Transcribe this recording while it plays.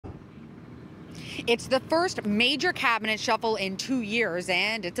It's the first major cabinet shuffle in 2 years,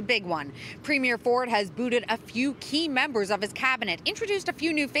 and it's a big one. Premier Ford has booted a few key members of his cabinet, introduced a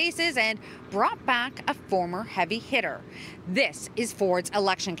few new faces, and brought back a former heavy hitter. This is Ford's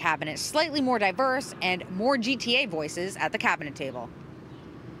election cabinet, slightly more diverse and more GTA voices at the cabinet table.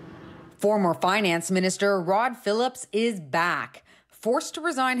 Former Finance Minister Rod Phillips is back. Forced to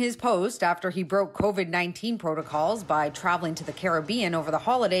resign his post after he broke COVID-19 protocols by traveling to the Caribbean over the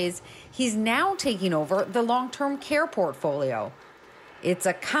holidays, he's now taking over the long-term care portfolio. It's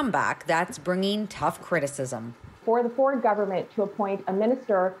a comeback that's bringing tough criticism. For the Ford government to appoint a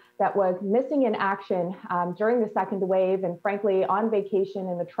minister that was missing in action during the second wave and frankly on vacation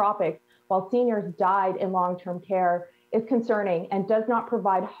in the tropics while seniors died in long-term care is concerning and does not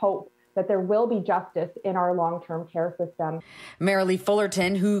provide hope that there will be justice in our long-term care system. Merrilee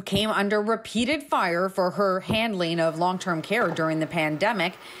Fullerton, who came under repeated fire for her handling of long-term care during the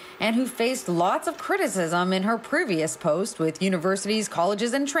pandemic and who faced lots of criticism in her previous post with universities,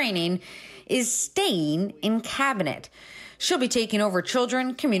 colleges, and training, is staying in cabinet. She'll be taking over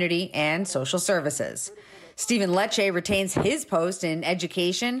children, community, and social services. Stephen Lecce retains his post in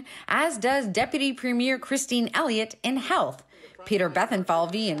education, as does Deputy Premier Christine Elliott in health, Peter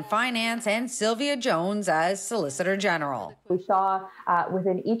Bethenfalvey in finance, and Sylvia Jones as Solicitor General. We saw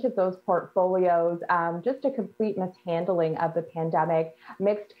within each of those portfolios just a complete mishandling of the pandemic,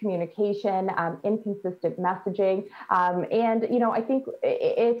 mixed communication, inconsistent messaging. And, you know, I think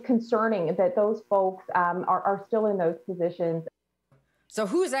it's concerning that those folks are still in those positions. So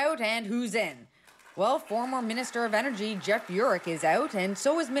who's out and who's in? Well, former Minister of Energy Jeff Urick is out, and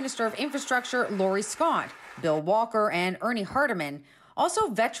so is Minister of Infrastructure Laurie Scott, Bill Walker, and Ernie Hardeman. Also,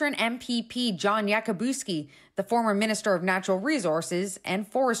 veteran MPP John Yakubuski, the former Minister of Natural Resources and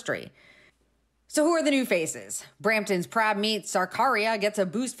Forestry. So who are the new faces? Brampton's Prabmeet Sarkaria gets a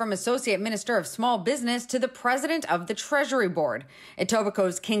boost from Associate Minister of Small Business to the President of the Treasury Board.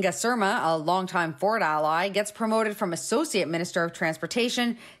 Etobicoke's Kinga Surma, a longtime Ford ally, gets promoted from Associate Minister of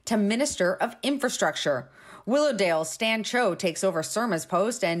Transportation to Minister of Infrastructure. Willowdale's Stan Cho takes over Surma's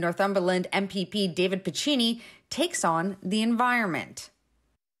post, and Northumberland MPP David Piccini takes on the environment.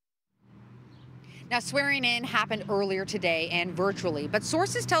 Now, swearing in happened earlier today and virtually, but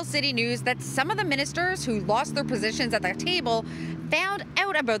sources tell City News that some of the ministers who lost their positions at the table found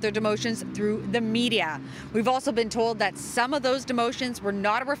out about their demotions through the media. We've also been told that some of those demotions were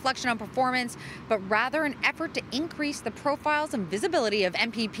not a reflection on performance, but rather an effort to increase the profiles and visibility of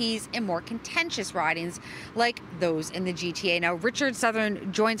MPPs in more contentious ridings like those in the GTA. Now, Richard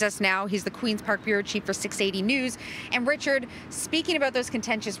Southern joins us now. He's the Queen's Park Bureau Chief for 680 News. And Richard, speaking about those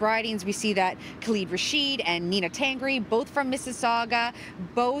contentious ridings, we see that Khalid Rashid and Nina Tangri, both from Mississauga,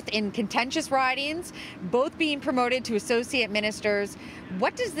 both in contentious ridings, both being promoted to associate ministers.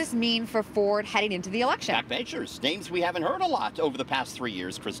 What does this mean for Ford heading into the election? Backbenchers, names we haven't heard a lot over the past 3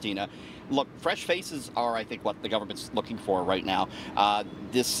 years, Christina. Look, fresh faces are, I think, what the government's looking for right now.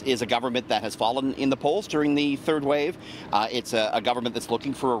 This is a government that has fallen in the polls during the third wave. It's a government that's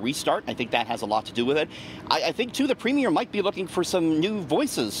looking for a restart. I think that has a lot to do with it. I think, too, the Premier might be looking for some new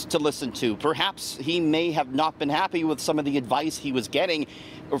voices to listen to. Perhaps he may have not been happy with some of the advice he was getting.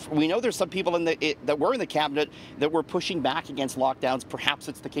 We know there's some people that were in the cabinet that were pushing back against lockdowns. Perhaps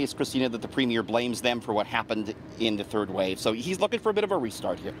it's the case, Christina, that the Premier blames them for what happened in the third wave. So he's looking for a bit of a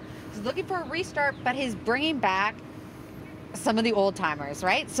restart here. He's looking for a restart, but he's bringing back some of the old timers,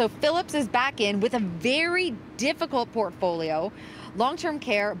 right? So Phillips is back in with a very difficult portfolio. Long-term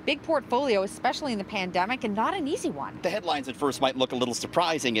care, big portfolio, especially in the pandemic, and not an easy one. The headlines at first might look a little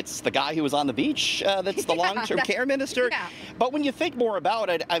surprising. It's the guy who was on the beach that's the long-term care minister. Yeah. But when you think more about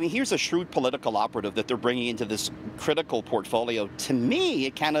it, I mean, here's a shrewd political operative that they're bringing into this critical portfolio. To me,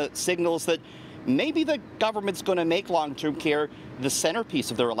 it kind of signals that maybe the government's going to make long-term care the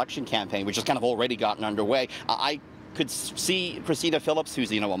centerpiece of their election campaign, which has kind of already gotten underway. I could see Cristina Phillips, who's,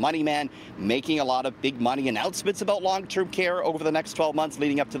 a money man, making a lot of big money announcements about long-term care over the next 12 months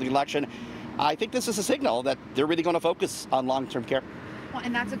leading up to the election. I think this is a signal that they're really going to focus on long-term care. Well,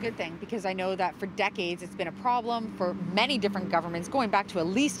 and that's a good thing, because I know that for decades it's been a problem for many different governments, going back to at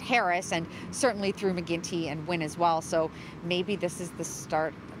least Harris and certainly through McGuinty and Wynne as well. So maybe this is the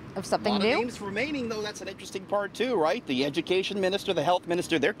start of something new. A lot of names remaining, though. That's an interesting part, too, right? The education minister, the health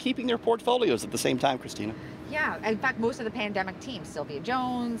minister, they're keeping their portfolios at the same time, Christina. Yeah, in fact, most of the pandemic team, Sylvia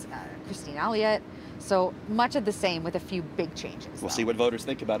Jones, Christine Elliott, so much of the same with a few big changes. We'll see what voters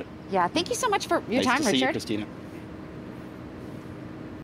think about it. Yeah, thank you so much for your time, Richard. Nice to see you, Christina.